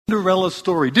Cinderella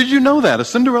story. Did you know that? A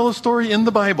Cinderella story in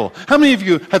the Bible. How many of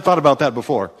you had thought about that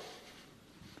before?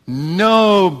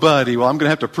 Nobody. Well, I'm going to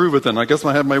have to prove it then. I guess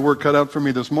I have my work cut out for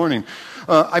me this morning.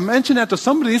 I mentioned that to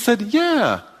somebody. They said,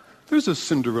 yeah, there's a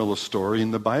Cinderella story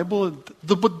in the Bible,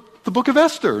 the book of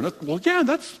Esther. Well, yeah,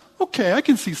 that's okay. I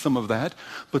can see some of that.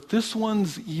 But this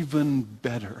one's even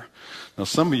better. Now,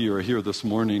 some of you are here this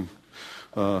morning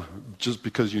just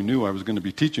because you knew I was going to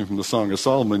be teaching from the Song of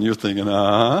Solomon. You're thinking,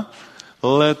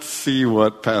 let's see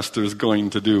what Pastor's going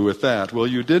to do with that. Well,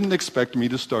 you didn't expect me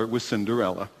to start with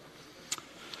Cinderella.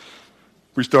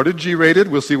 We started G-rated.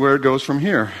 We'll see where it goes from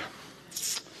here.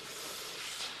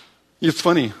 It's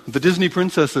funny. The Disney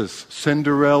princesses,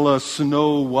 Cinderella,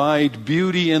 Snow White,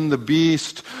 Beauty and the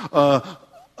Beast,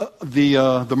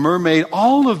 the Mermaid,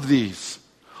 all of these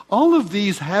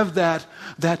have that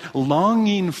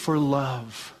longing for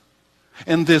love.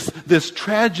 And this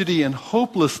tragedy and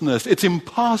hopelessness. It's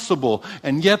impossible,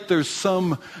 and yet there's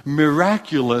some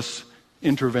miraculous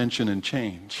intervention and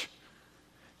change.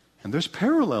 And there's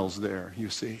parallels there,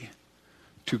 you see,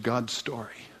 to God's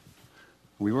story.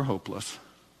 We were hopeless,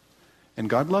 and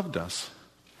God loved us.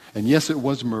 And yes, it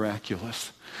was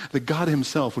miraculous that God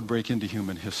himself would break into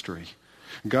human history.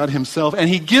 God himself, and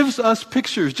he gives us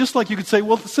pictures, just like you could say,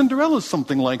 well, Cinderella's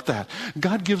something like that.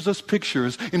 God gives us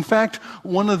pictures. In fact,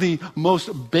 one of the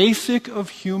most basic of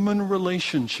human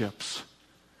relationships,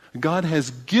 God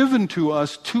has given to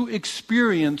us to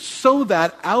experience so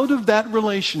that out of that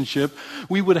relationship,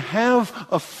 we would have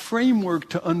a framework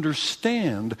to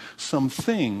understand some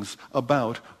things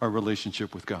about our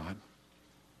relationship with God.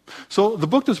 So the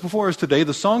book that's before us today,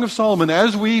 the Song of Solomon,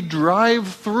 as we drive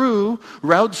through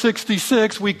Route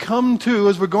 66, we come to,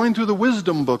 as we're going through the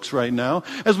wisdom books right now,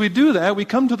 as we do that, we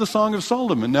come to the Song of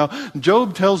Solomon. Now,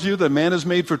 Job tells you that man is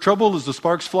made for trouble as the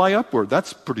sparks fly upward.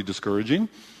 That's pretty discouraging.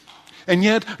 And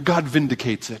yet, God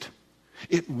vindicates it.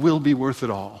 It will be worth it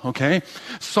all, okay?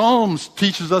 Psalms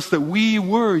teaches us that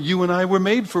you and I were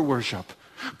made for worship.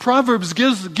 Proverbs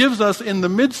gives us, in the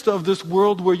midst of this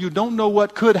world where you don't know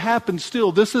what could happen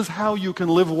still, this is how you can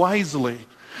live wisely.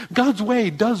 God's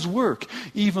way does work,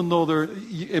 even though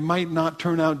it might not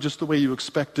turn out just the way you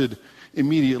expected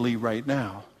immediately right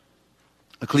now.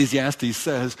 Ecclesiastes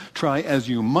says, try as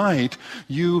you might,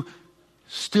 you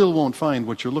still won't find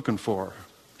what you're looking for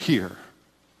here.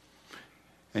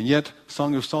 And yet,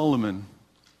 Song of Solomon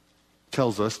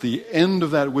tells us the end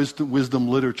of that wisdom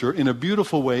literature in a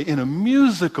beautiful way, in a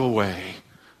musical way,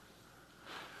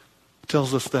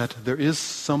 tells us that there is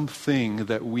something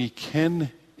that we can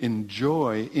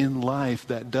enjoy in life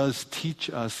that does teach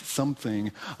us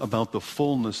something about the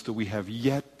fullness that we have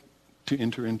yet to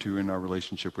enter into in our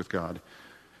relationship with God.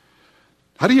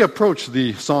 How do you approach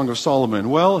the Song of Solomon?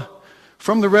 Well,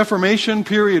 from the Reformation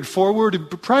period forward,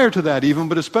 prior to that even,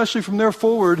 but especially from there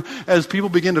forward, as people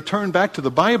begin to turn back to the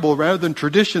Bible rather than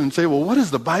tradition and say, well, what does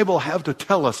the Bible have to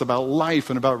tell us about life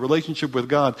and about relationship with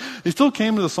God? They still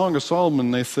came to the Song of Solomon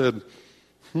and they said,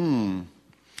 I'm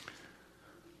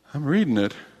reading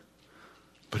it,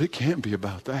 but it can't be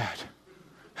about that.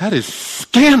 That is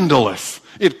scandalous.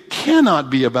 It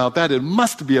cannot be about that. It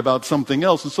must be about something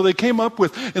else. And so they came up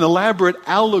with an elaborate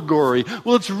allegory.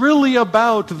 Well, it's really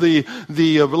about the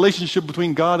relationship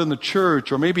between God and the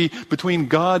church, or maybe between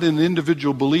God and an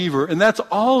individual believer. And that's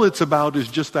all it's about, is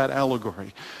just that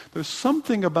allegory. There's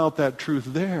something about that truth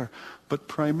there. But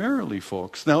primarily,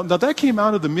 folks, now that came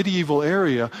out of the medieval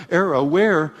era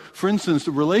where, for instance,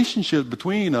 the relationship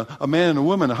between a man and a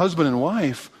woman, a husband and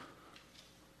wife,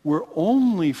 were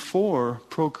only for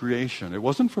procreation. It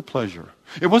wasn't for pleasure.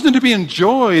 It wasn't to be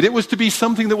enjoyed. It was to be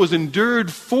something that was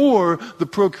endured for the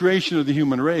procreation of the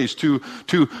human race, to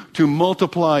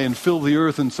multiply and fill the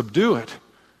earth and subdue it.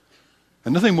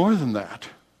 And nothing more than that.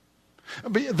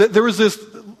 But there was this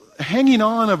hanging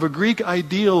on of a Greek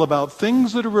ideal about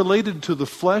things that are related to the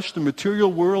flesh, the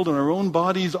material world, and our own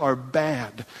bodies are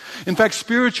bad. In fact,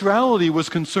 spirituality was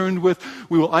concerned with,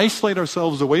 we will isolate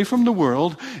ourselves away from the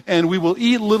world, and we will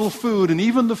eat little food, and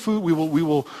even the food, we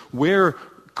will wear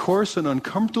coarse and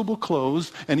uncomfortable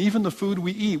clothes, and even the food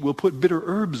we eat, we'll put bitter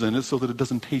herbs in it so that it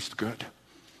doesn't taste good.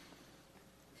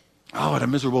 Oh, what a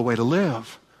miserable way to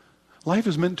live. Life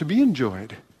is meant to be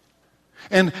enjoyed.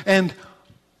 And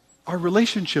our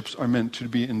relationships are meant to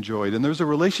be enjoyed. And there's a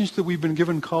relationship that we've been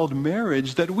given called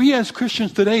marriage that we as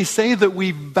Christians today say that we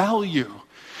value.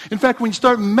 In fact, when you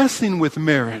start messing with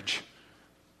marriage,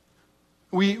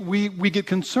 we get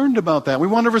concerned about that. We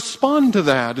want to respond to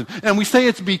that. And we say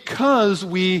it's because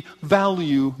we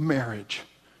value marriage.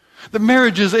 The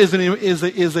marriage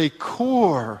is a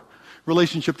core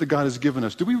relationship that God has given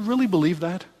us. Do we really believe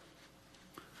that?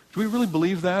 Do we really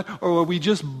believe that? Or are we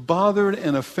just bothered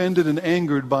and offended and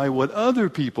angered by what other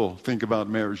people think about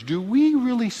marriage? Do we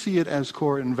really see it as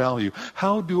core and value?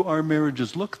 How do our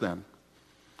marriages look then?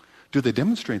 Do they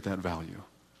demonstrate that value?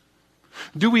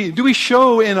 Do we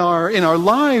show in our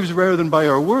lives rather than by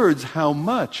our words how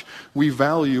much we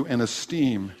value and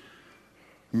esteem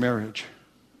marriage?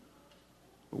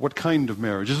 What kind of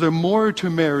marriage? Is there more to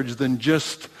marriage than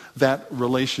just that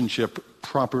relationship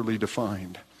properly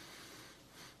defined?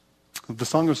 The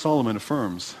Song of Solomon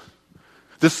affirms.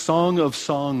 This Song of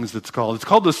Songs, it's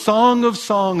called the Song of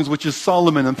Songs, which is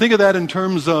Solomon. And think of that in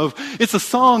terms of, it's a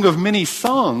song of many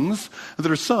songs that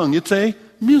are sung. It's a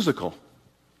musical.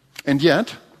 And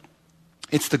yet,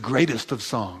 it's the greatest of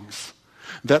songs.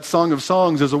 That Song of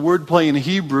Songs is a wordplay in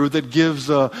Hebrew that gives,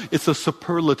 it's a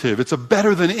superlative. It's a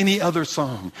better than any other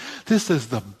song. This is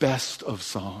the best of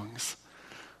songs.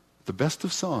 The best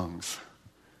of songs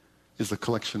is a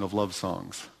collection of love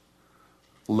songs.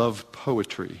 Love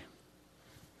poetry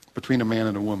between a man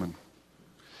and a woman.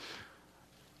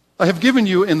 I have given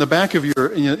you in the back of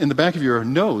your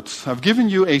notes, I've given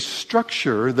you a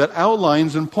structure that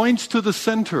outlines and points to the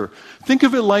center. Think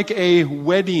of it like a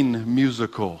wedding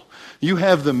musical. You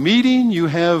have the meeting, you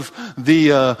have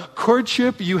the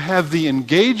courtship, you have the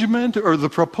engagement or the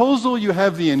proposal, you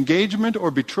have the engagement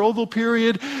or betrothal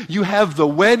period, you have the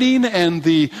wedding and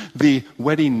the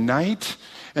wedding night,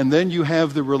 and then you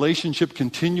have the relationship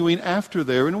continuing after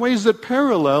there in ways that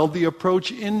parallel the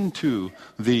approach into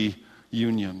the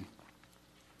union.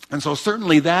 And so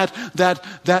certainly that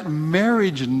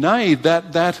marriage night,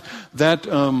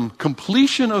 that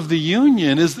completion of the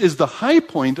union is the high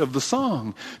point of the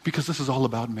song, because this is all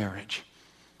about marriage.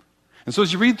 And so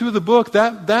as you read through the book,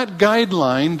 that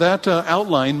guideline, that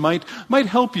outline might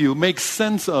help you make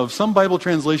sense of. Some Bible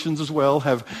translations as well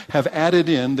have added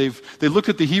in. They looked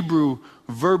at the Hebrew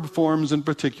verb forms in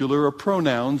particular, or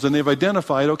pronouns, and they've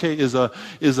identified, okay, is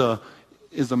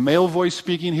a male voice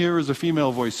speaking here, or is a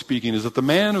female voice speaking? Is it the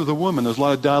man or the woman? There's a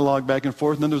lot of dialogue back and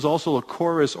forth, and then there's also a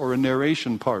chorus or a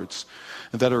narration parts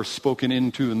that are spoken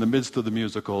into in the midst of the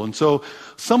musical. And so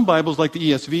some Bibles, like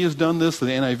the ESV has done this, the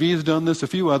NIV has done this, a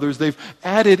few others, they've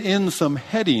added in some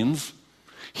headings,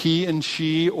 he and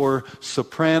she, or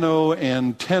soprano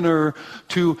and tenor,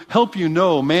 to help you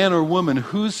know, man or woman,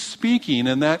 who's speaking,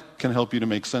 and that can help you to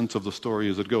make sense of the story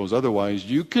as it goes. Otherwise,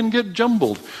 you can get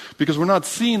jumbled, because we're not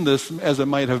seeing this as it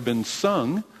might have been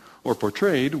sung or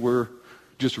portrayed. We're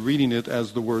just reading it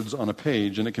as the words on a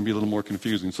page, and it can be a little more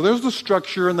confusing. So there's the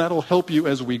structure, and that'll help you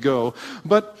as we go.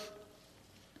 But,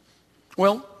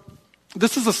 well,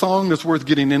 this is a song that's worth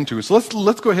getting into. So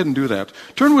let's go ahead and do that.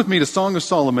 Turn with me to Song of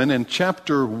Solomon and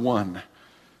chapter 1.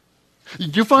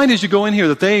 You find as you go in here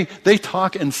that they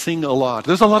talk and sing a lot.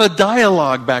 There's a lot of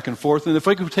dialogue back and forth. And if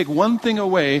I could take one thing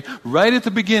away right at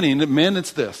the beginning, men,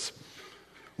 it's this.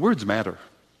 Words matter.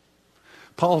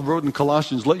 Paul wrote in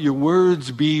Colossians, let your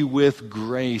words be with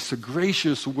grace,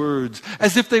 gracious words,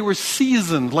 as if they were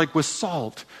seasoned like with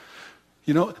salt.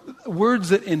 You know, words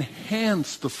that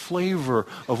enhance the flavor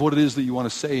of what it is that you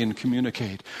want to say and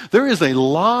communicate. There is a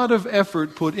lot of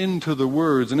effort put into the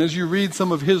words. And as you read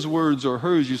some of his words or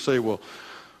hers, you say, well,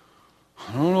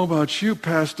 I don't know about you,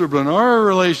 Pastor, but in our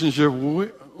relationship,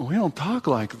 we don't talk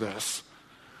like this.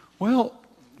 Well,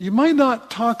 you might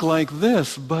not talk like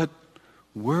this, but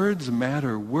words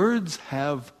matter. Words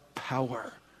have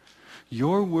power.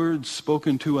 Your words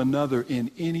spoken to another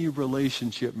in any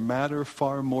relationship matter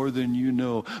far more than you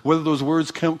know. Whether those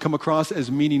words come across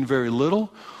as meaning very little,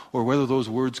 or whether those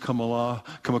words come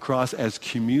across as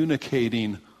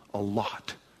communicating a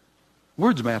lot.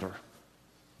 Words matter.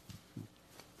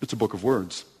 It's a book of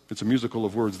words. It's a musical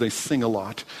of words. They sing a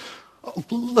lot.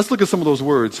 Let's look at some of those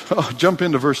words. Jump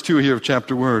into verse 2 here of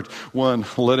chapter 1.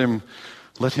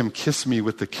 Let him kiss me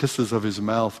with the kisses of his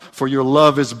mouth. For your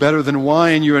love is better than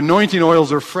wine. Your anointing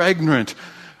oils are fragrant.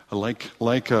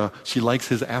 She likes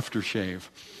his aftershave.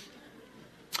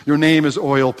 Your name is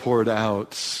oil poured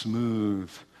out, smooth.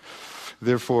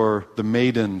 Therefore, the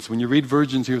maidens. When you read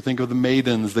virgins here, think of the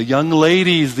maidens, the young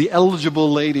ladies, the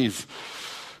eligible ladies.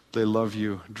 They love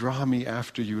you. Draw me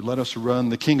after you. Let us run.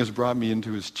 The king has brought me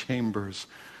into his chambers.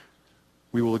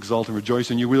 We will exalt and rejoice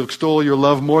in you. We will extol your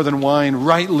love more than wine.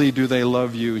 Rightly do they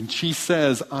love you. And she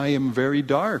says, I am very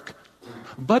dark,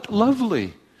 but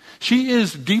lovely. She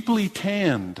is deeply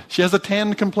tanned. She has a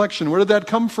tanned complexion. Where did that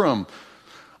come from?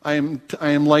 I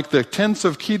am like the tents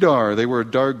of Kedar. They were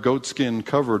dark goatskin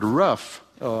covered, rough,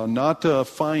 not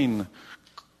fine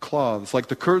cloths, like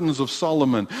the curtains of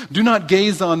Solomon. Do not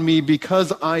gaze on me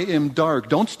because I am dark.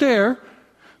 Don't stare,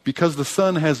 because the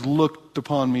sun has looked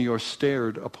upon me or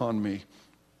stared upon me.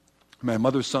 My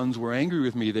mother's sons were angry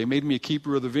with me. They made me a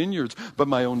keeper of the vineyards, but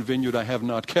my own vineyard I have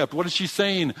not kept. What is she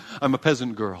saying? I'm a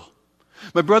peasant girl.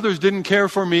 My brothers didn't care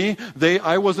for me.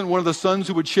 I wasn't one of the sons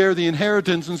who would share the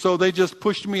inheritance, and so they just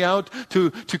pushed me out to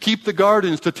keep the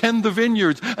gardens, to tend the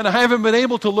vineyards, and I haven't been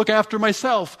able to look after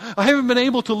myself. I haven't been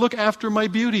able to look after my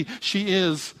beauty. She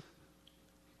is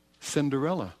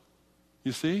Cinderella.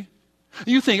 You see?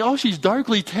 You think, oh, she's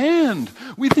darkly tanned.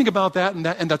 We think about that, and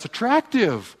that's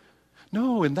attractive.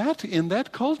 No, in that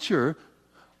culture,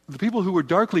 the people who were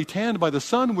darkly tanned by the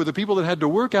sun were the people that had to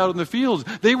work out in the fields.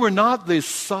 They were not this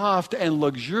soft and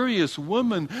luxurious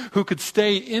woman who could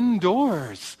stay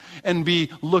indoors and be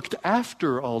looked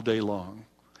after all day long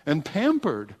and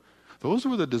pampered. Those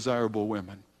were the desirable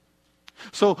women.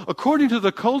 So according to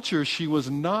the culture, she was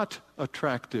not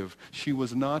attractive. She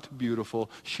was not beautiful.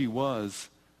 She was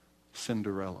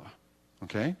Cinderella.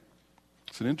 Okay?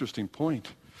 It's an interesting point.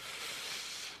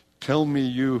 Tell me,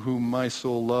 you whom my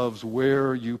soul loves,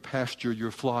 where you pasture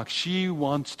your flock. She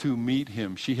wants to meet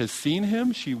him. She has seen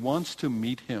him. She wants to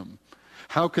meet him.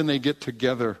 How can they get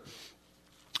together?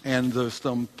 And there's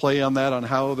some play on that, on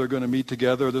how they're going to meet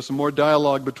together. There's some more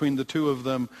dialogue between the two of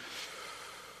them.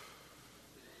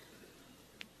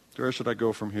 Where should I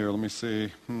go from here? Let me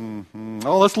see.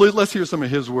 Oh, let's hear some of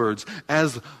his words.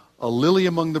 As a lily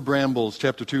among the brambles,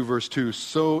 chapter 2, verse 2,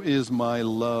 so is my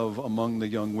love among the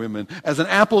young women. As an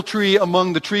apple tree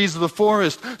among the trees of the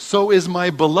forest, so is my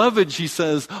beloved, she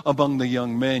says, among the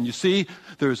young men. You see,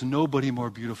 there is nobody more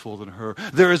beautiful than her.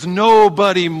 There is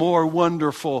nobody more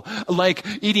wonderful. Like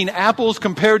eating apples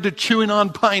compared to chewing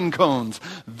on pine cones.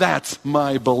 That's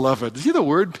my beloved. See the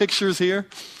word pictures here?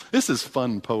 This is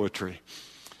fun poetry.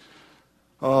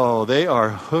 Oh, they are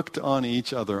hooked on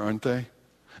each other, aren't they?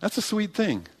 That's a sweet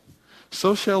thing.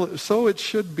 So it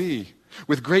should be.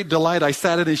 With great delight I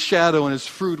sat in his shadow, and his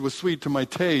fruit was sweet to my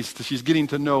taste. She's getting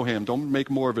to know him. Don't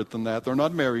make more of it than that. They're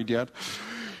not married yet.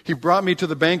 He brought me to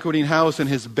the banqueting house, and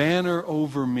his banner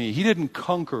over me. He didn't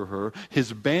conquer her.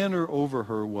 His banner over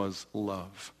her was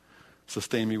love.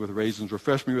 Sustain me with raisins,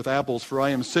 refresh me with apples, for I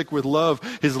am sick with love.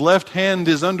 His left hand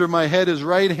is under my head. His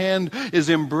right hand is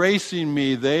embracing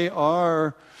me. They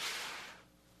are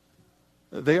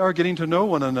getting to know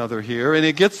one another here, and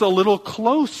it gets a little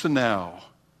close now.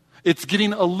 It's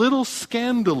getting a little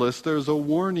scandalous. There's a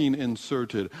warning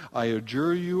inserted. I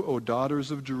adjure you, O daughters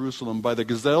of Jerusalem, by the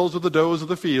gazelles or the does of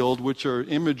the field, which are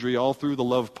imagery all through the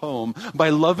love poem, by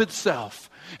love itself,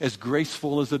 as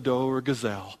graceful as a doe or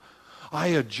gazelle. I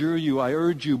adjure you, I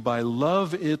urge you, by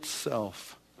love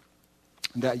itself,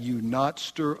 that you not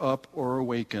stir up or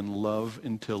awaken love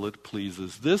until it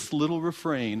pleases. This little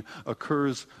refrain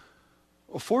occurs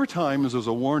 4 times as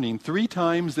a warning. 3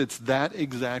 times it's that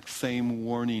exact same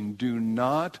warning. Do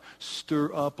not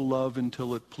stir up love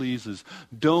until it pleases.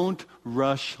 Don't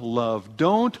rush love.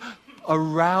 Don't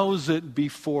arouse it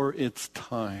before it's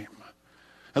time.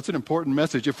 That's an important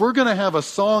message. If we're going to have a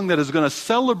song that is going to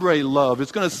celebrate love,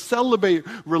 it's going to celebrate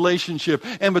relationship,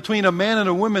 and between a man and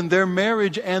a woman, their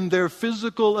marriage and their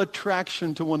physical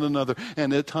attraction to one another.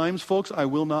 And at times, folks, I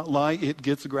will not lie, it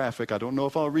gets graphic. I don't know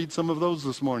if I'll read some of those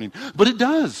this morning, but it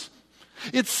does.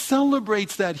 It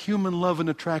celebrates that human love and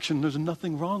attraction. There's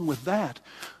nothing wrong with that.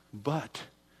 But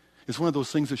it's one of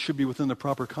those things that should be within the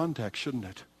proper context, shouldn't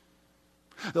it?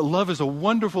 That love is a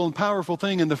wonderful and powerful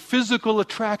thing, and the physical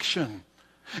attraction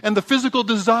and the physical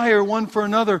desire one for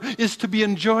another is to be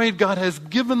enjoyed. God has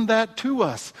given that to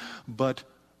us. But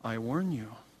I warn you,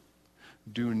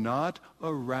 do not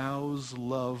arouse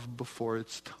love before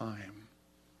it's time.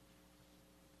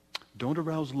 Don't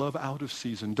arouse love out of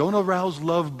season. Don't arouse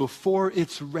love before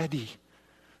it's ready.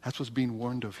 That's what's being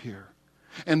warned of here.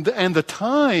 And the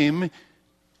time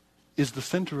is the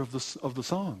center of the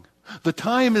song. The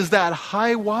time is that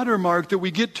high water mark that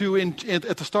we get to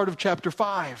at the start of chapter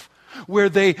 5. Where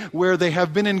they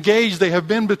have been engaged, they have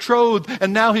been betrothed,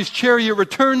 and now his chariot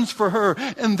returns for her,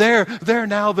 and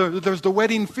there's the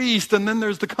wedding feast, and then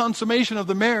there's the consummation of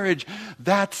the marriage.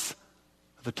 That's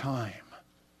the time.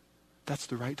 That's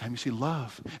the right time. You see,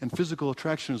 love and physical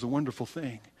attraction is a wonderful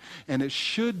thing, and it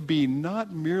should be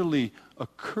not merely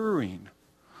occurring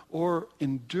or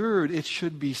endured, it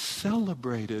should be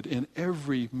celebrated in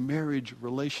every marriage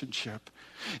relationship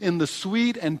in the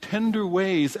sweet and tender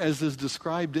ways as is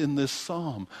described in this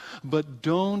psalm. But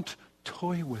don't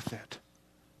toy with it.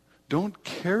 Don't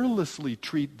carelessly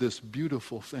treat this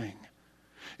beautiful thing.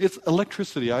 It's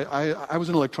electricity. I was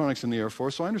in electronics in the Air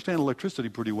Force, so I understand electricity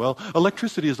pretty well.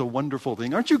 Electricity is a wonderful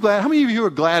thing. Aren't you glad? How many of you are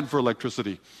glad for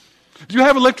electricity? Do you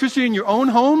have electricity in your own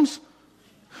homes?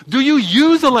 Do you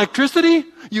use electricity?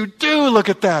 You do. Look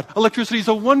at that. Electricity is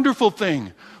a wonderful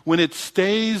thing when it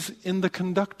stays in the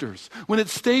conductors, when it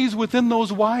stays within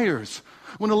those wires.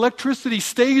 When electricity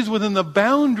stays within the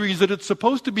boundaries that it's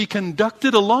supposed to be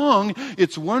conducted along,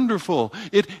 it's wonderful.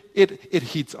 It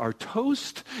heats our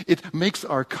toast. It makes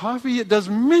our coffee. It does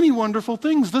many wonderful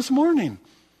things this morning.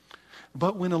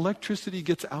 But when electricity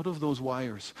gets out of those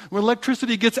wires, when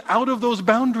electricity gets out of those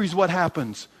boundaries, what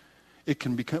happens?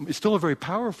 It's still a very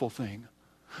powerful thing,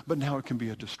 but now it can be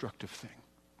a destructive thing.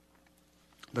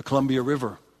 The Columbia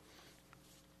River.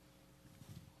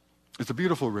 It's a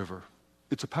beautiful river.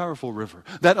 It's a powerful river.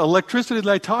 That electricity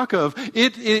that I talk of,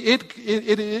 it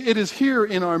is here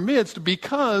in our midst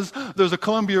because there's a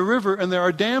Columbia River and there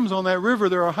are dams on that river.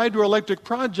 There are hydroelectric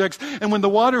projects. And when the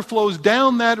water flows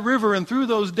down that river and through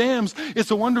those dams,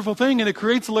 it's a wonderful thing and it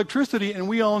creates electricity and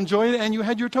we all enjoy it. And you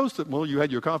had your toast. Well, you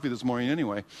had your coffee this morning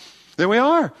anyway. There we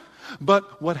are.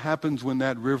 But what happens when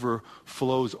that river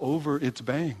flows over its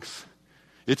banks?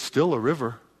 It's still a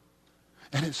river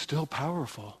and it's still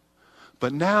powerful.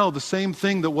 But now the same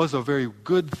thing that was a very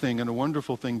good thing and a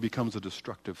wonderful thing becomes a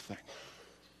destructive thing.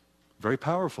 Very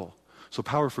powerful. So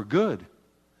power for good,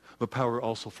 but power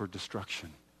also for destruction.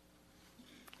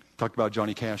 Talked about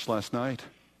Johnny Cash last night.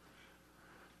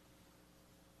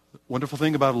 Wonderful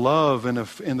thing about love and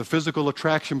the physical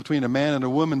attraction between a man and a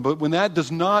woman, but when that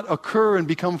does not occur and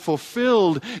become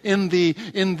fulfilled in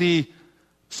the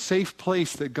safe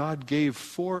place that God gave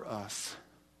for us,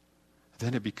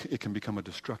 then it can become a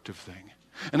destructive thing.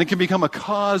 And it can become a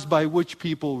cause by which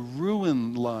people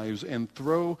ruin lives and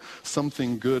throw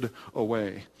something good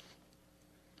away.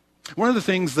 One of the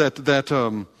things that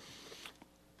the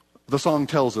song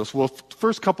tells us, well,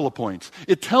 first couple of points.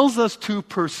 It tells us to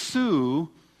pursue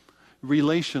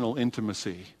relational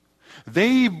intimacy.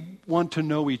 They want to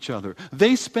know each other.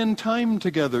 They spend time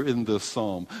together in this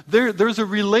psalm. There's a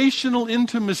relational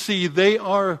intimacy. They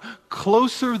are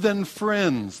closer than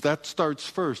friends. That starts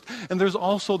first. And there's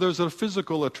a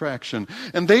physical attraction.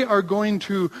 And they are going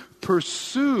to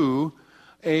pursue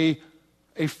a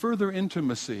further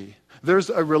intimacy. There's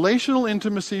a relational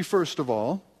intimacy, first of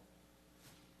all.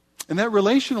 And that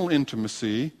relational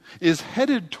intimacy is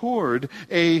headed toward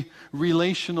a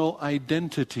relational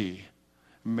identity.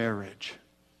 Marriage.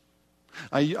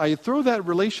 I throw that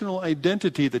relational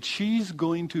identity that she's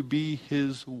going to be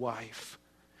his wife.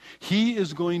 He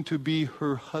is going to be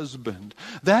her husband.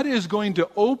 That is going to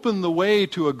open the way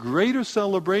to a greater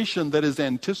celebration that is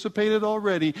anticipated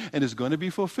already and is going to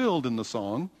be fulfilled in the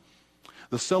song.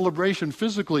 The celebration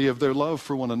physically of their love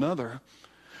for one another.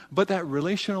 But that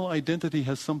relational identity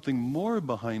has something more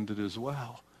behind it as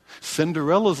well.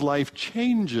 Cinderella's life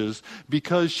changes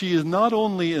because she is not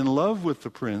only in love with the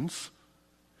prince,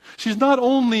 she's not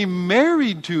only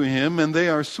married to him and they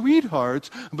are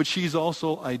sweethearts, but she's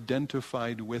also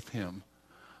identified with him.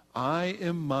 I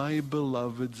am my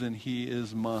beloved's and he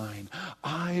is mine.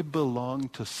 I belong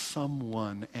to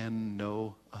someone and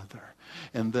no other.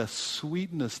 And the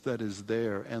sweetness that is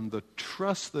there and the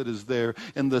trust that is there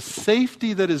and the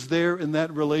safety that is there in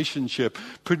that relationship,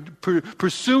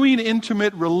 pursuing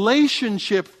intimate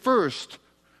relationship first,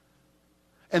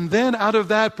 and then out of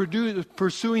that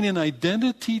pursuing an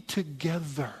identity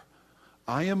together.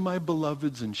 I am my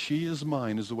beloved's and she is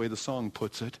mine is the way the song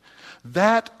puts it.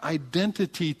 That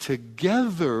identity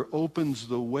together opens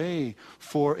the way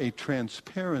for a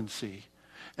transparency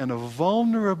and a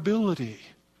vulnerability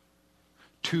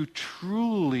to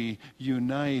truly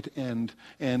unite and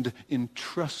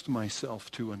entrust myself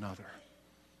to another.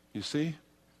 You see?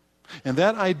 And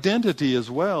that identity as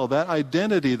well,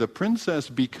 the princess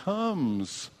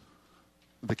becomes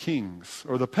the king's,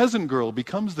 or the peasant girl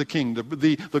becomes the king.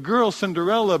 The girl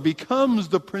Cinderella becomes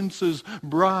the prince's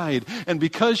bride. And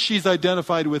because she's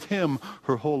identified with him,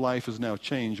 her whole life is now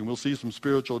changed. And we'll see some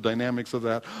spiritual dynamics of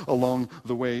that along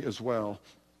the way as well.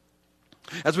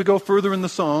 As we go further in the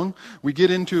song, we get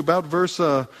into about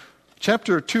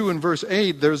chapter 2 and verse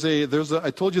 8.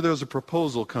 I told you there's a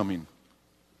proposal coming.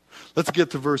 Let's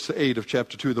get to verse 8 of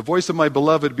chapter 2. The voice of my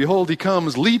beloved, behold, he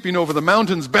comes, leaping over the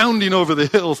mountains, bounding over the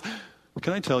hills.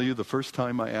 Can I tell you, the first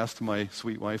time I asked my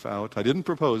sweet wife out, I didn't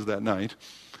propose that night,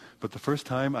 but the first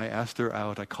time I asked her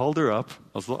out, I called her up.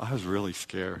 I was really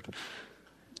scared.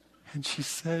 And she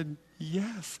said,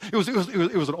 yes. It was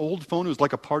an old phone. It was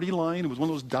like a party line. It was one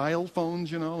of those dial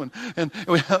phones, and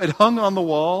it hung on the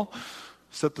wall.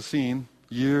 Set the scene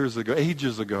years ago,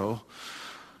 ages ago,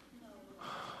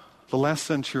 the last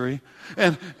century,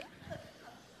 and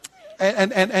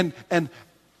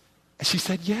she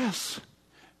said yes,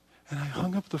 and I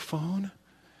hung up the phone,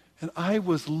 And I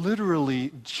was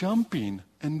literally jumping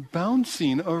and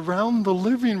bouncing around the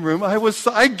living room.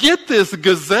 I get this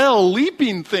gazelle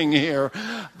leaping thing here.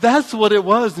 That's what it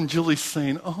was. And Julie's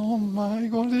saying, oh my,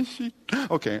 what is she?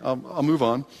 Okay, I'll move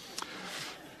on.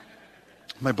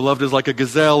 My beloved is like a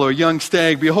gazelle or a young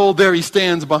stag. Behold, there he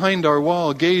stands behind our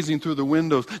wall, gazing through the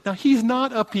windows. Now, he's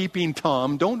not a peeping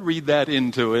Tom. Don't read that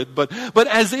into it. But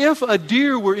as if a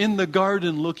deer were in the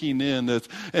garden looking in,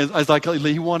 as like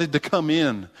he wanted to come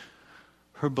in.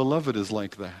 Her beloved is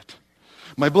like that.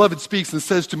 My beloved speaks and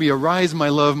says to me, arise, my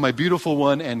love, my beautiful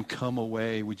one, and come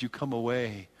away. Would you come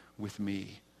away with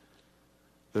me?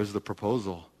 There's the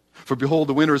proposal. For behold,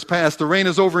 the winter is past, the rain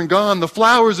is over and gone, the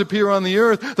flowers appear on the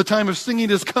earth, the time of singing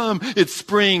has come, it's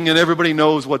spring, and everybody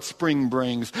knows what spring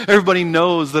brings. Everybody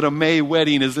knows that a May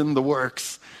wedding is in the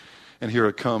works. And here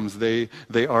it comes, they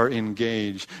are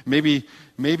engaged.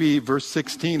 Maybe verse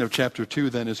 16 of chapter 2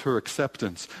 then is her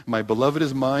acceptance. My beloved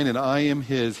is mine and I am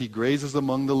his. He grazes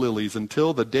among the lilies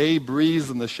until the day breathes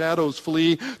and the shadows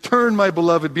flee. Turn, my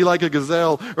beloved, be like a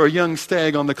gazelle or a young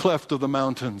stag on the cleft of the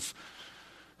mountains.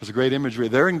 There's a great imagery.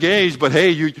 They're engaged, but hey,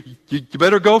 you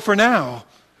better go for now.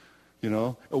 You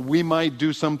know, we might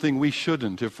do something we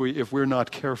shouldn't if we're not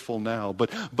careful now.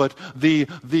 But the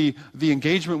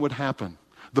engagement would happen.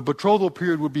 The betrothal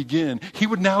period would begin. He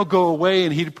would now go away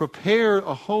and he'd prepare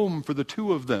a home for the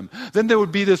two of them. Then there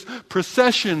would be this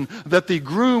procession that the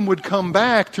groom would come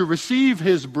back to receive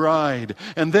his bride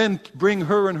and then bring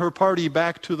her and her party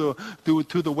back to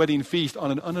the wedding feast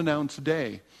on an unannounced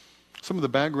day. Some of the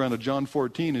background of John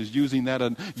 14 is using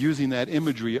that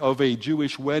imagery of a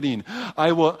Jewish wedding.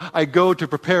 I go to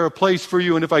prepare a place for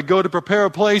you, and if I go to prepare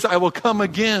a place, I will come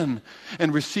again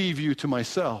and receive you to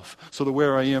myself, so that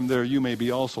where I am, there you may be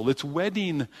also. It's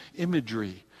wedding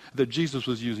imagery that Jesus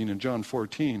was using in John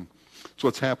 14. It's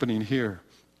what's happening here.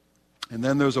 And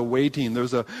then there's a waiting,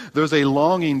 there's a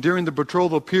longing during the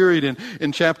betrothal period.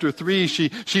 In chapter 3,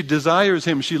 she desires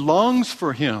him, she longs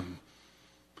for him.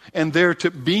 And they're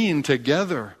being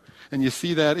together. And you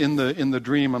see that in the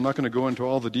dream. I'm not going to go into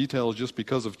all the details just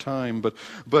because of time,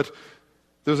 but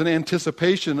there's an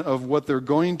anticipation of what they're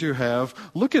going to have.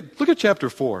 Look at chapter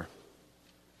 4.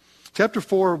 Chapter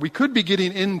 4, we could be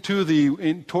getting towards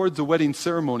the wedding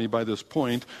ceremony by this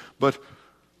point, but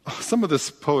some of this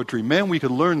poetry, man, we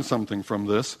could learn something from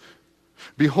this.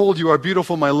 Behold, you are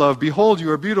beautiful, my love. Behold,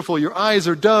 you are beautiful. Your eyes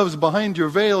are doves behind your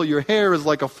veil. Your hair is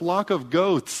like a flock of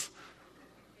goats.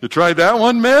 You tried that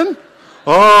one, men?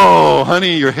 Oh,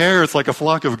 honey, your hair is like a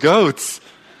flock of goats.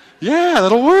 Yeah,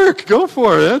 that'll work. Go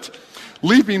for it.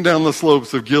 Leaping down the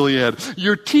slopes of Gilead.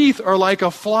 Your teeth are like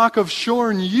a flock of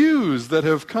shorn ewes that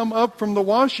have come up from the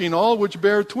washing, all which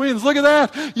bear twins. Look at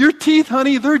that. Your teeth,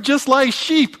 honey, they're just like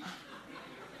sheep.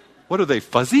 What are they,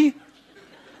 fuzzy?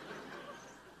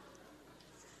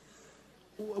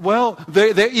 Well,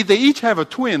 they each have a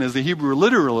twin, as the Hebrew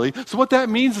literally. So what that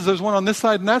means is there's one on this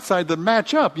side and that side that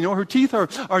match up. You know, her teeth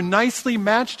are nicely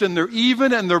matched and they're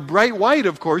even and they're bright white,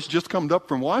 of course, just come up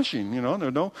from washing. You know,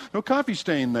 there's no coffee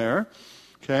stain there.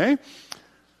 Okay?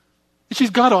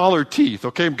 She's got all her teeth.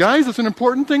 Okay, guys, it's an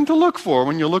important thing to look for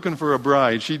when you're looking for a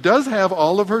bride. She does have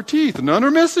all of her teeth. None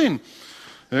are missing.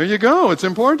 There you go. It's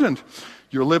important.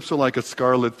 Your lips are like a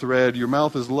scarlet thread. Your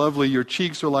mouth is lovely. Your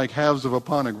cheeks are like halves of a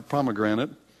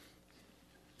pomegranate.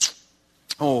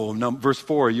 Oh, verse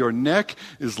 4, your neck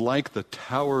is like the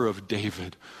Tower of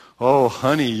David. Oh,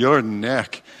 honey, your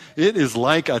neck. It is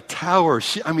like a tower.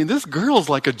 This girl's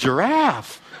like a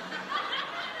giraffe.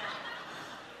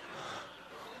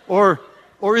 Or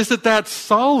is it that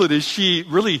solid? Is she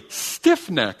really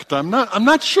stiff-necked? I'm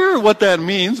not sure what that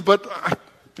means, but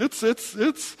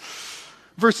it's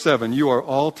verse 7, you are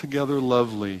altogether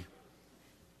lovely.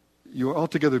 You are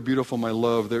altogether beautiful, my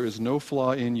love. There is no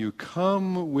flaw in you.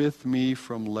 Come with me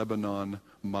from Lebanon,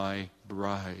 my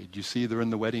bride. You see, they're in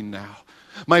the wedding now.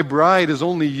 My bride is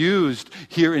only used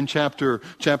here in chapter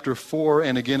 4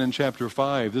 and again in chapter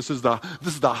 5. This is the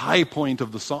high point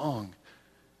of the song.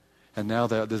 And now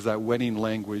there's that wedding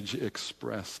language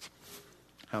expressed.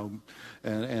 How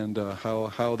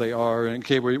they are. And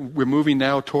okay, we're moving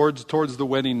now towards the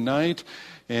wedding night,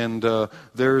 and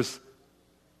there's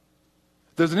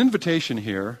an invitation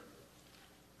here.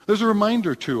 There's a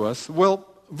reminder to us. Well,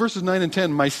 verses 9 and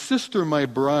 10, my sister, my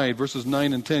bride, verses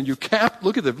 9 and 10.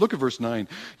 Look at verse 9.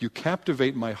 You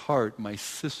captivate my heart, my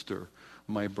sister,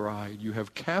 my bride. You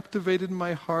have captivated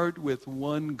my heart with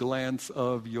one glance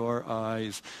of your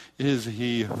eyes. Is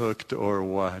he hooked or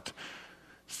what?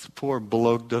 This poor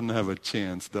bloke doesn't have a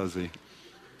chance, does he?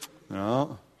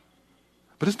 No.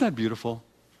 But isn't that beautiful?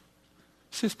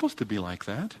 See, it's supposed to be like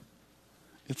that.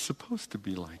 It's supposed to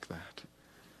be like that.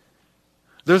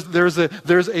 There's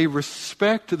a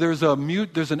respect, there's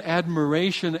an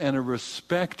admiration and a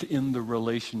respect in the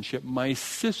relationship. My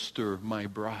sister, my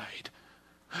bride.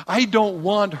 I don't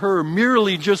want her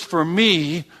merely just for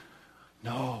me.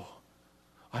 No,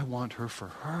 I want her for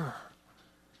her.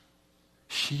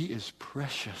 She is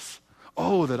precious.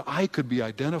 Oh, that I could be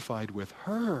identified with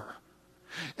her.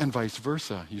 And vice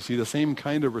versa. You see, the same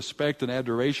kind of respect and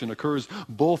adoration occurs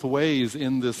both ways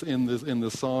in this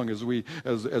song as we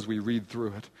read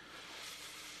through it.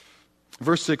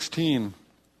 Verse 16.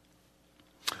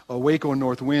 Awake, O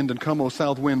north wind, and come, O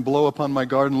south wind, blow upon my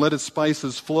garden, let its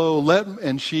spices flow.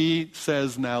 And she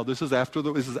says now, this is after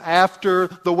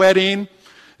the wedding.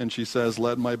 And she says,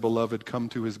 let my beloved come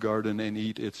to his garden and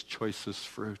eat its choicest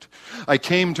fruit. I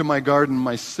came to my garden,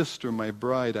 my sister, my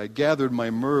bride. I gathered my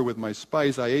myrrh with my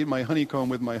spice. I ate my honeycomb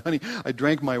with my honey. I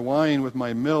drank my wine with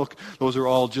my milk. Those are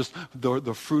all just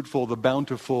the fruitful, the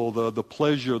bountiful, the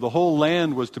pleasure. The whole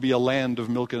land was to be a land of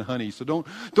milk and honey. So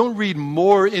don't read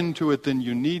more into it than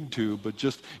you need to, but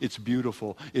just it's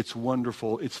beautiful, it's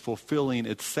wonderful, it's fulfilling,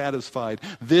 it's satisfied.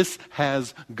 This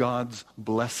has God's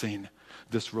blessing.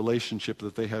 This relationship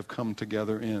that they have come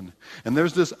together in. And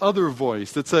there's this other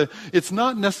voice. It's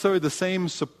not necessarily the same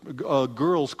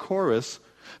girls' chorus.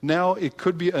 Now it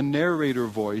could be a narrator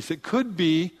voice. It could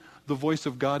be the voice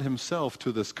of God himself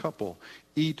to this couple.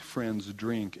 Eat, friends,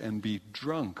 drink, and be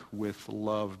drunk with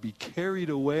love. Be carried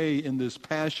away in this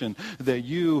passion that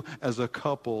you as a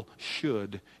couple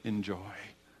should enjoy.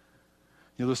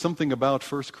 There's something about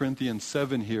 1 Corinthians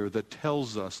 7 here that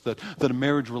tells us that a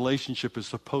marriage relationship is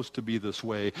supposed to be this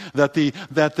way. That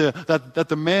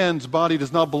the man's body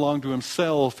does not belong to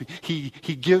himself. He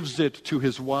gives it to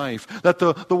his wife. That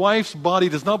the wife's body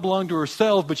does not belong to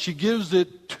herself, but she gives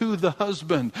it to the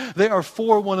husband. They are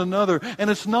for one another. And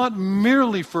it's not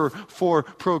merely for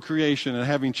procreation and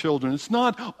having children. It's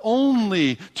not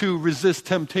only to resist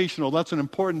temptation. Well, that's an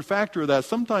important factor of that.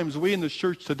 Sometimes we in the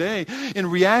church today, in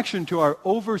reaction to our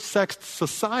oversexed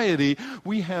society,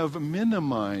 we have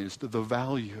minimized the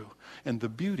value and the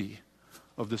beauty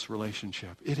of this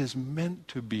relationship. It is meant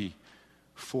to be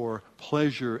for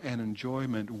pleasure and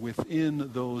enjoyment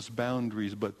within those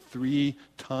boundaries, but 3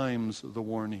 times the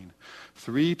warning.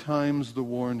 3 times the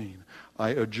warning. I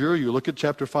adjure you, look at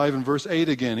chapter 5 and verse 8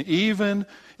 again. Even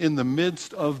in the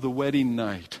midst of the wedding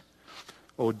night,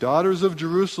 O daughters of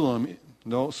Jerusalem.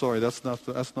 No, sorry, that's not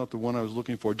the one I was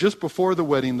looking for. Just before the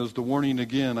wedding, there's the warning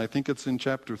again. I think it's in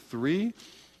chapter 3.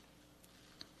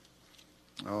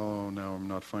 Oh, now I'm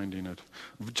not finding it.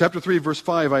 Chapter 3, verse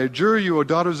 5. I adjure you, O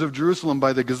daughters of Jerusalem,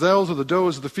 by the gazelles or the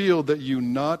does of the field, that you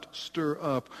not stir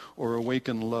up or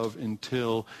awaken love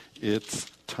until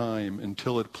it's time,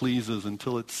 until it pleases,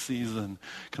 until it's season.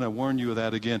 Can I warn you of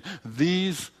that again?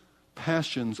 These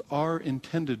passions are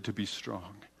intended to be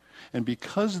strong. And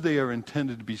because they are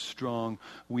intended to be strong,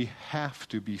 we have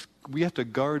to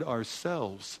guard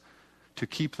ourselves to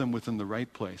keep them within the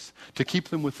right place, to keep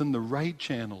them within the right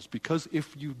channels. Because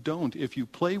if you don't, if you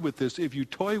play with this, if you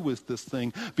toy with this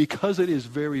thing, because it is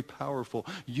very powerful,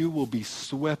 you will be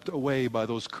swept away by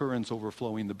those currents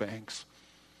overflowing the banks.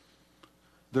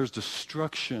 There's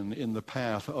destruction in the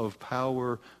path of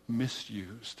power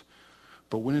misused.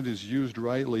 But when it is used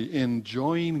rightly,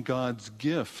 enjoying God's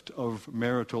gift of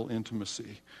marital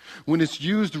intimacy, when it's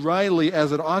used rightly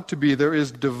as it ought to be, there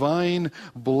is divine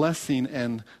blessing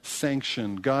and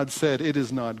sanction. God said, it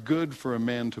is not good for a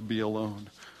man to be alone.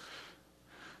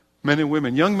 Men and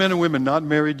women, young men and women not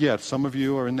married yet, some of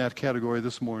you are in that category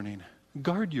this morning.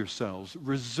 Guard yourselves,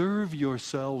 reserve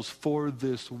yourselves for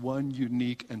this one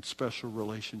unique and special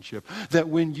relationship. That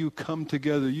when you come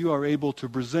together, you are able to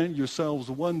present yourselves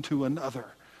one to another.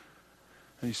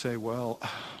 And you say, well,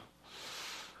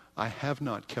 I have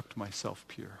not kept myself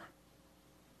pure.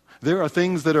 There are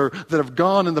things that have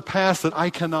gone in the past that I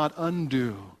cannot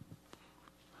undo.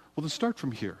 Well, then start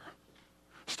from here.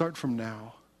 Start from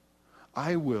now.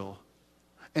 I will,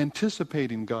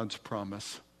 anticipating God's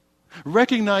promise,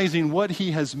 recognizing what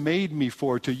he has made me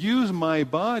for, to use my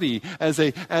body as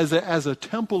a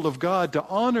temple of God, to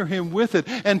honor him with it,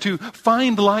 and to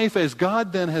find life as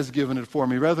God then has given it for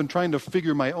me, rather than trying to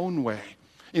figure my own way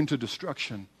into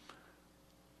destruction.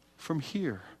 From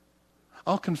here,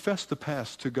 I'll confess the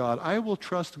past to God. I will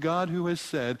trust God who has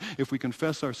said, if we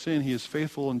confess our sin, he is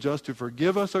faithful and just to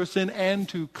forgive us our sin and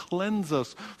to cleanse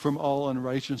us from all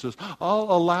unrighteousness. I'll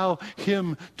allow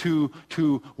him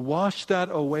to wash that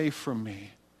away from me.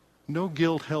 No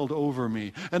guilt held over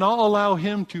me. And I'll allow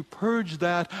him to purge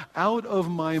that out of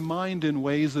my mind in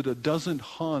ways that it doesn't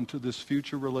haunt this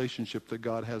future relationship that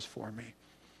God has for me.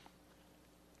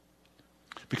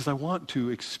 because I want to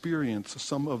experience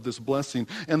some of this blessing.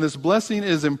 And this blessing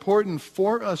is important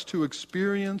for us to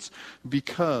experience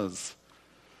because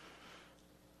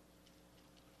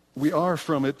we are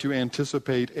from it to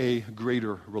anticipate a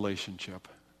greater relationship.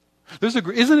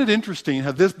 Isn't it interesting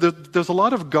how there's a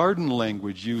lot of garden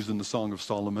language used in the Song of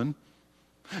Solomon?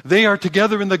 They are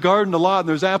together in the garden a lot, and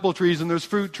there's apple trees, and there's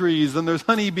fruit trees, and there's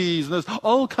honeybees, and there's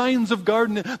all kinds of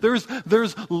garden. There's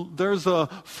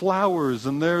flowers,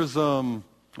 and there's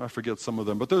I forget some of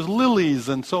them, but there's lilies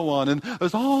and so on, and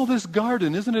there's all this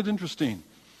garden. Isn't it interesting?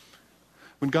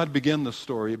 When God began the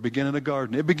story, it began in a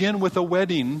garden. It began with a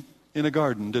wedding in a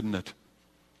garden, didn't it?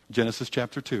 Genesis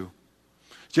chapter 2.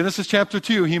 Genesis chapter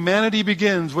 2, humanity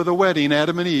begins with a wedding,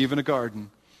 Adam and Eve, in a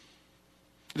garden.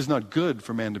 It is not good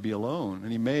for man to be alone,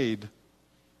 and he made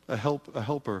a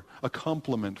helper, a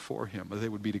complement for him, that they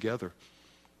would be together.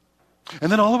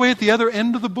 And then all the way at the other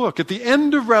end of the book, at the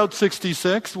end of Route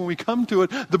 66, when we come to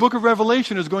it, the book of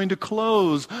Revelation is going to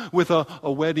close with a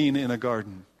wedding in a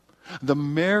garden. The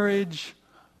marriage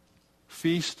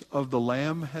feast of the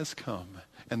Lamb has come,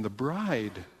 and the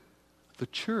bride, the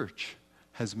church,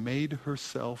 has made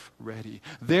herself ready.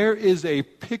 There is a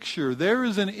picture, there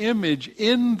is an image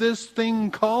in this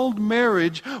thing called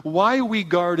marriage, why we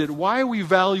guard it, why we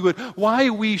value it,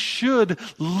 why we should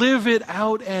live it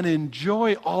out and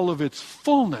enjoy all of its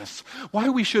fullness, why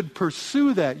we should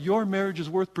pursue that. Your marriage is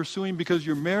worth pursuing because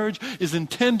your marriage is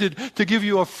intended to give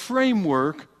you a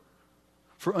framework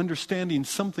for understanding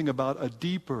something about a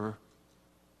deeper,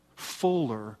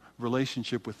 fuller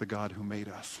relationship with the God who made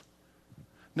us.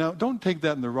 Now, don't take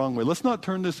that in the wrong way. Let's not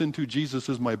turn this into Jesus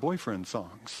is my boyfriend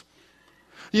songs.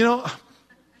 You know,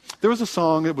 there was a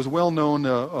song that was well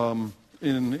known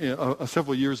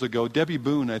several years ago. Debbie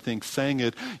Boone, I think, sang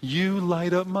it. You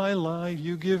light up my life,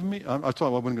 you give me... I thought I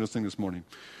wasn't going to sing this morning.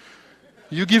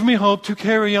 You give me hope to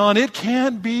carry on. It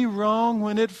can't be wrong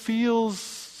when it feels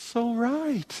so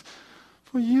right.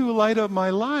 For you light up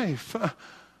my life.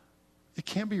 It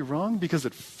can't be wrong because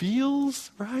it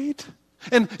feels right.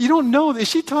 And you don't know, is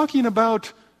she talking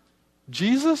about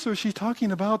Jesus or is she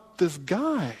talking about this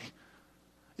guy?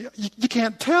 You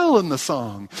can't tell in the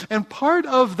song. And part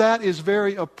of that is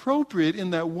very appropriate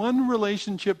in that one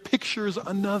relationship pictures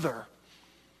another.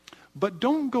 But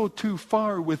don't go too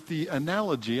far with the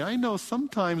analogy. I know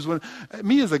sometimes when,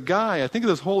 me as a guy, I think of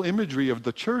this whole imagery of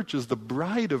the church as the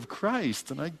bride of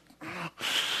Christ. And I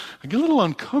get a little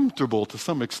uncomfortable to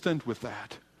some extent with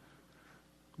that.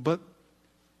 But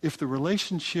if the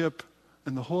relationship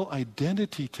and the whole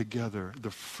identity together, the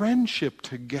friendship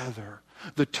together,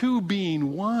 the two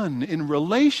being one in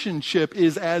relationship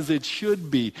is as it should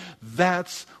be.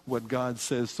 That's what God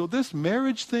says. So this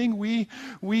marriage thing, we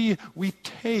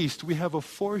taste, we have a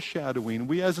foreshadowing.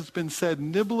 We, as it's been said,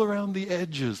 nibble around the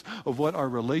edges of what our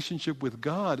relationship with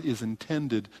God is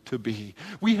intended to be.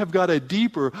 We have got a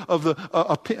deeper,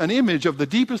 an image of the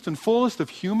deepest and fullest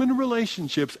of human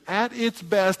relationships at its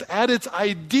best, at its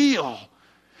ideal.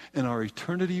 And our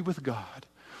eternity with God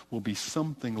will be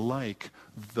something like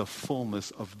the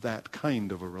fullness of that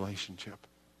kind of a relationship.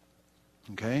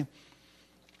 Okay?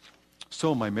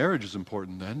 So my marriage is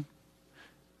important then.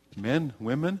 Men,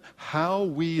 women, how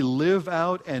we live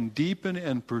out and deepen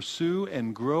and pursue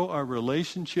and grow our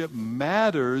relationship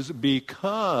matters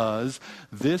because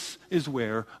this is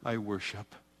where I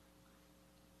worship.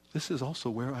 This is also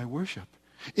where I worship.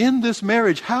 In this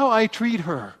marriage, how I treat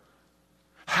her,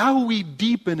 how we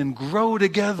deepen and grow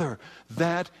together,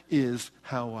 that is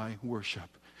how I worship.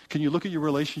 Can you look at your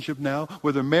relationship now,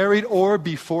 whether married or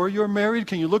before you're married?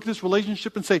 Can you look at this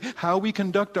relationship and say, how we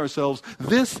conduct ourselves?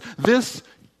 This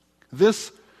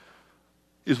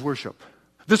is worship.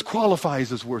 This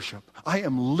qualifies as worship. I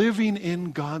am living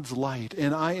in God's light,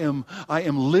 and I am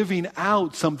living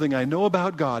out something I know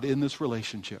about God in this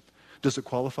relationship. Does it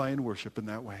qualify in worship in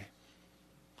that way?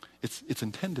 It's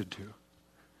intended to.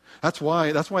 That's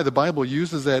why the Bible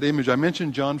uses that image. I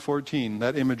mentioned John 14,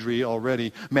 that imagery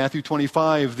already. Matthew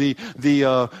 25,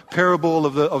 the parable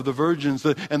of the virgins,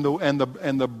 and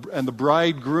the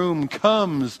bridegroom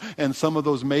comes, and some of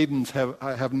those maidens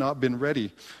have not been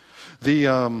ready.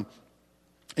 In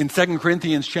 2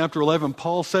 Corinthians chapter 11,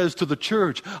 Paul says to the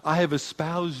church, I have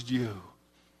espoused you.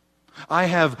 I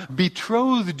have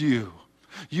betrothed you.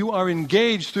 You are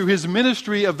engaged through his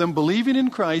ministry of them believing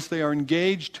in Christ. They are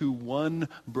engaged to one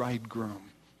bridegroom.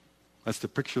 That's the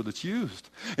picture that's used.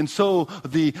 And so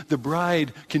the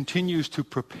bride continues to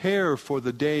prepare for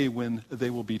the day when they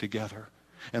will be together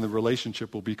and the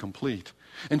relationship will be complete.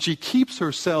 And she keeps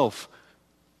herself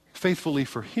faithfully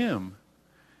for him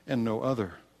and no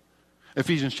other.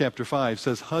 Ephesians chapter 5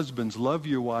 says, husbands, love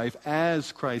your wife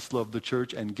as Christ loved the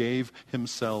church and gave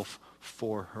himself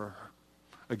for her.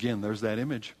 Again, there's that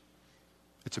image.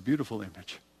 It's a beautiful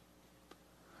image.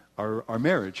 Our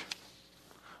marriage,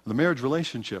 the marriage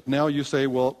relationship. Now you say,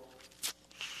 well,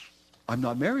 I'm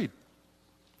not married,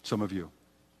 some of you.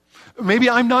 Maybe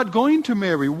I'm not going to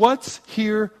marry. What's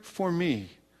here for me?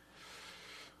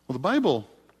 Well, the Bible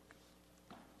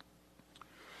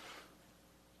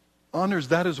honors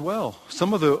that as well.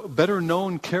 Some of the better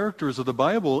known characters of the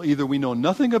Bible, either we know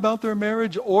nothing about their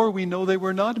marriage or we know they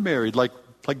were not married, like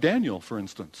Daniel, for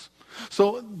instance.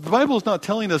 So the Bible is not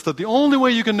telling us that the only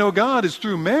way you can know God is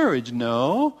through marriage.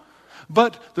 No.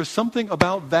 But there's something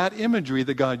about that imagery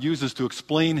that God uses to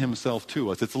explain himself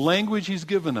to us. It's language he's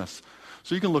given us.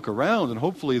 So you can look around and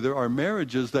hopefully there are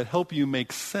marriages that help you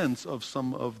make sense of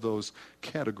some of those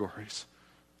categories.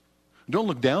 Don't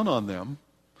look down on them.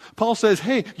 Paul says,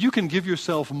 hey, you can give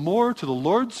yourself more to the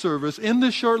Lord's service in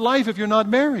this short life if you're not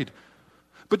married.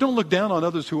 But don't look down on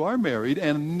others who are married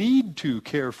and need to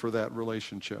care for that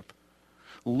relationship.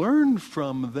 Learn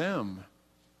from them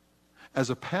as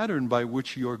a pattern by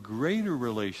which your greater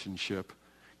relationship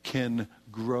can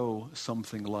grow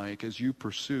something like as you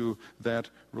pursue that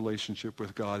relationship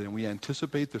with God. And we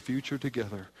anticipate the future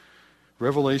together.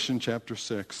 Revelation chapter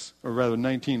 6, or rather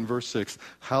 19, verse 6.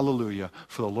 Hallelujah.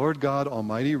 For the Lord God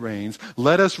Almighty reigns.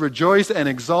 Let us rejoice and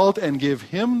exalt and give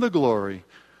him the glory.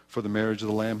 For the marriage of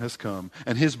the Lamb has come,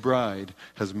 and his bride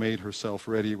has made herself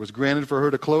ready. It was granted for her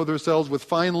to clothe herself with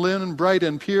fine linen, bright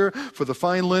and pure, for the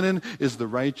fine linen is the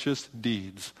righteous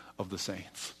deeds of the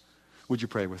saints. Would you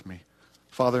pray with me?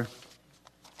 Father,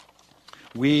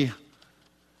 we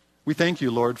thank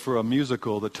you, Lord, for a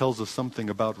musical that tells us something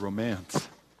about romance.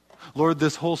 Lord,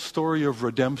 this whole story of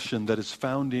redemption that is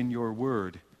found in your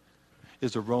word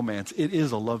is a romance. It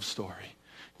is a love story.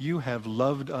 You have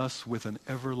loved us with an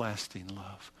everlasting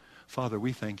love. Father,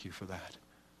 we thank you for that.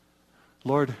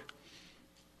 Lord,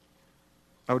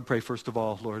 I would pray first of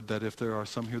all, Lord, that if there are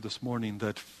some here this morning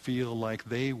that feel like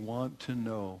they want to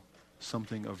know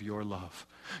something of your love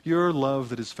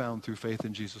that is found through faith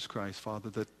in Jesus Christ, Father,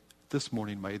 that this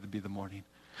morning might be the morning.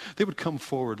 They would come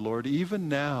forward, Lord, even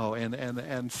now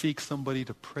and seek somebody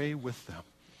to pray with them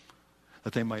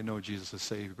that they might know Jesus as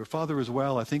Savior. But Father, as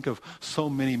well, I think of so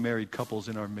many married couples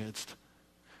in our midst.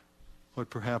 Lord,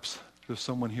 perhaps there's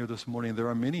someone here this morning, there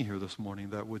are many here this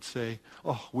morning that would say,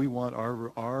 oh, we want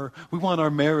our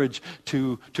marriage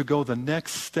to go the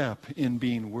next step in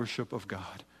being worship of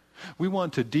God. We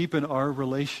want to deepen our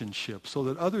relationship so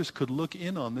that others could look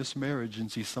in on this marriage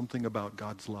and see something about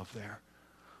God's love there.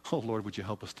 Oh, Lord, would you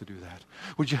help us to do that?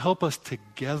 Would you help us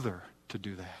together to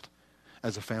do that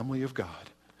as a family of God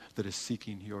that is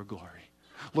seeking your glory?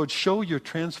 Lord, show your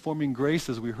transforming grace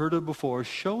as we heard it before.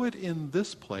 Show it in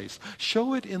this place.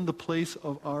 Show it in the place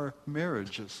of our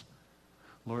marriages.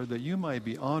 Lord, that you might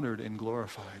be honored and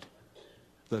glorified,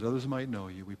 that others might know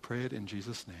you. We pray it in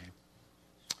Jesus' name.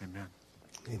 Amen.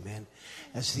 Amen.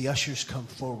 As the ushers come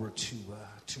forward to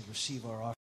receive our offering.